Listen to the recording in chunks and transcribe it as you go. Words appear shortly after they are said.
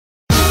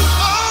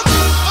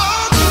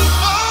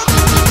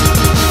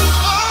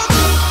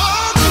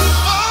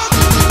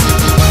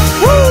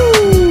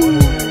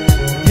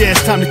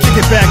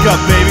up,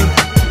 baby?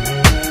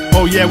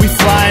 Oh yeah, we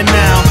flying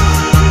now.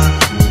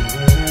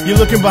 You're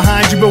looking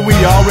behind you, but we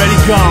already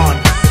gone.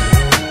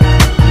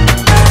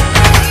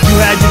 You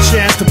had your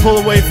chance to pull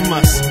away from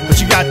us,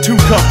 but you got too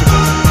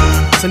comfortable,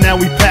 so now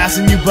we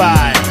passing you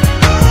by.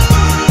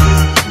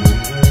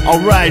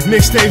 Alright,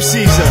 Mixtape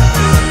Ceaser,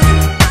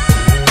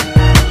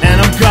 and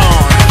I'm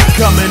gone.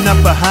 Coming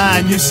up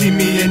behind you, see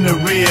me in the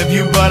rear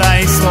view, but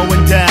I ain't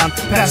slowing down.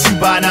 Pass you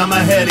by, now I'm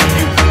ahead of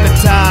you. The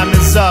time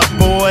is up,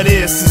 boy,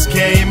 this is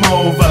game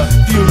over.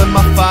 Fueling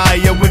my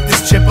fire with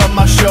this chip on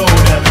my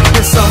shoulder.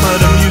 Here's some of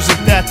the music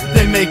that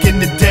they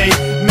making today.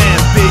 Man,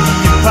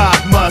 Biggie and Pop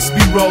must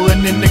be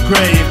rolling in the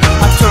grave.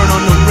 I turn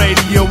on the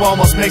radio,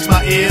 almost makes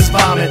my ears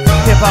vomit.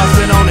 Hip-hop's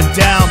been on a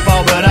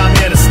downfall, but I'm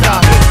here to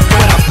stop it.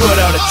 When I put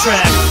out a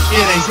track,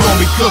 it ain't gonna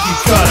be cookie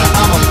cutter.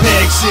 I'm a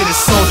Peg City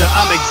soldier,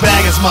 I make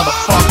bangers,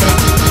 motherfucker.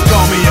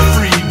 Call me a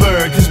free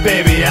bird, cause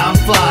baby I'm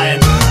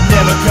flying.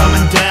 Never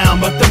coming down,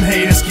 but them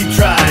haters keep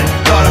trying.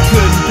 Thought I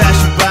couldn't pass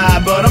you by,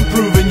 but I'm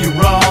proving you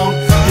wrong.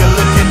 You're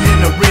looking in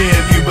the rear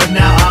view, but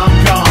now I'm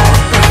gone.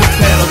 Put the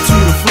pedal to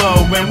the floor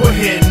when we're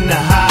hitting the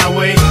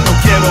highway.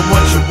 Don't care about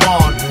what you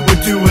want,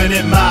 we're doing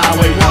it my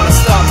way. Wanna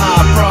stop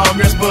my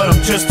progress, but I'm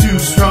just too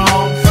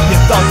strong. You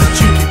thought that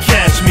you could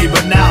catch me,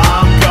 but now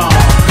I'm gone.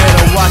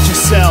 Better watch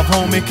yourself,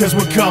 homie, cause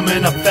we're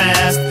coming up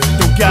fast.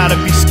 Don't gotta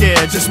be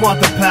scared, just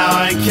want the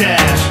power and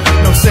cash.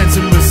 No sense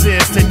in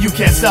resisting, you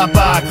can't stop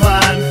our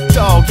climb.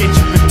 Dog, ain't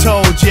you been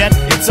told yet?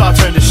 It's our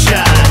turn to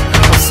shine.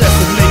 Obsessed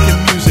with making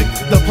music,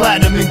 the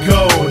platinum and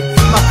gold.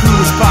 My crew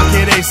is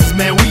pocket aces,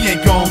 man, we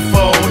ain't gon'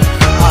 fold.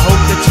 I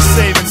hope that you're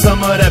saving some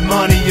of that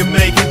money you're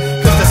making,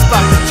 cause that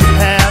spot that you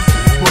have,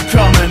 we're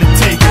coming to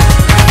take it.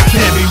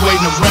 Can't be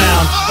waiting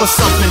around for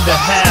something to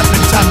happen.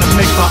 Time to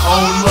make my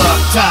own luck,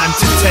 time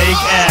to take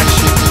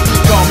action.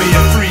 Call me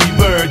a free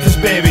bird, cause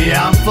baby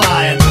I'm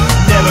flying.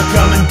 Never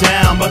coming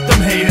down, but them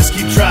haters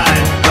keep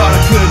trying. Thought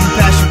I couldn't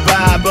pass you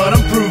by, but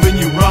I'm proving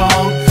you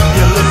wrong.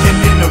 You're looking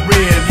in the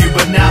rear view,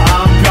 but now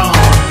I'm gone.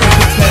 Put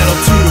the pedal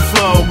to the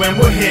floor when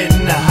we're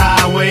hitting the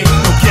highway.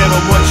 Don't care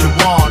about what you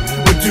want,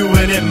 we're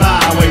doing it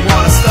my way.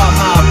 Wanna stop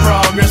my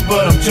progress,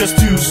 but I'm just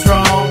too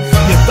strong.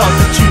 You thought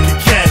that you could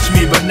catch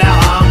me, but now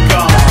I'm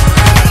gone.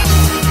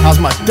 How's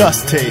my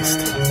dust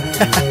taste?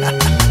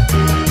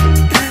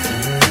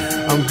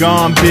 I'm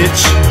gone,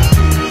 bitch,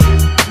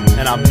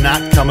 and I'm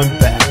not coming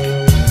back.